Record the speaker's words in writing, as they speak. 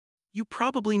You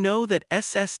probably know that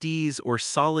SSDs or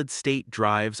solid-state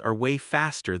drives are way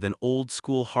faster than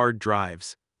old-school hard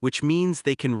drives, which means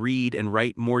they can read and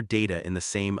write more data in the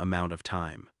same amount of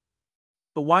time.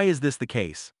 But why is this the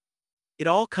case? It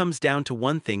all comes down to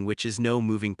one thing, which is no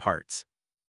moving parts.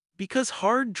 Because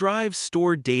hard drives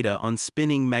store data on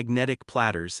spinning magnetic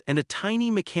platters, and a tiny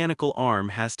mechanical arm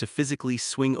has to physically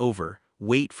swing over,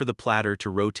 wait for the platter to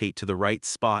rotate to the right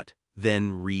spot,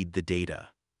 then read the data.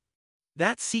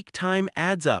 That seek time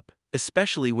adds up,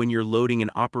 especially when you're loading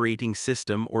an operating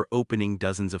system or opening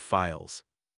dozens of files.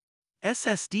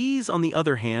 SSDs, on the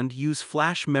other hand, use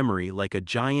flash memory like a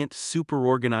giant,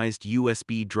 super-organized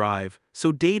USB drive,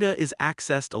 so data is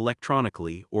accessed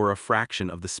electronically or a fraction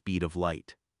of the speed of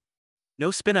light.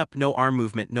 No spin-up, no arm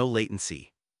movement, no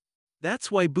latency.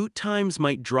 That's why boot times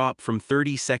might drop from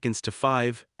 30 seconds to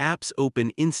 5, apps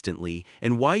open instantly,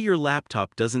 and why your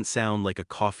laptop doesn't sound like a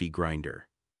coffee grinder.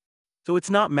 So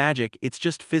it's not magic, it's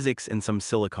just physics and some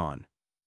silicon.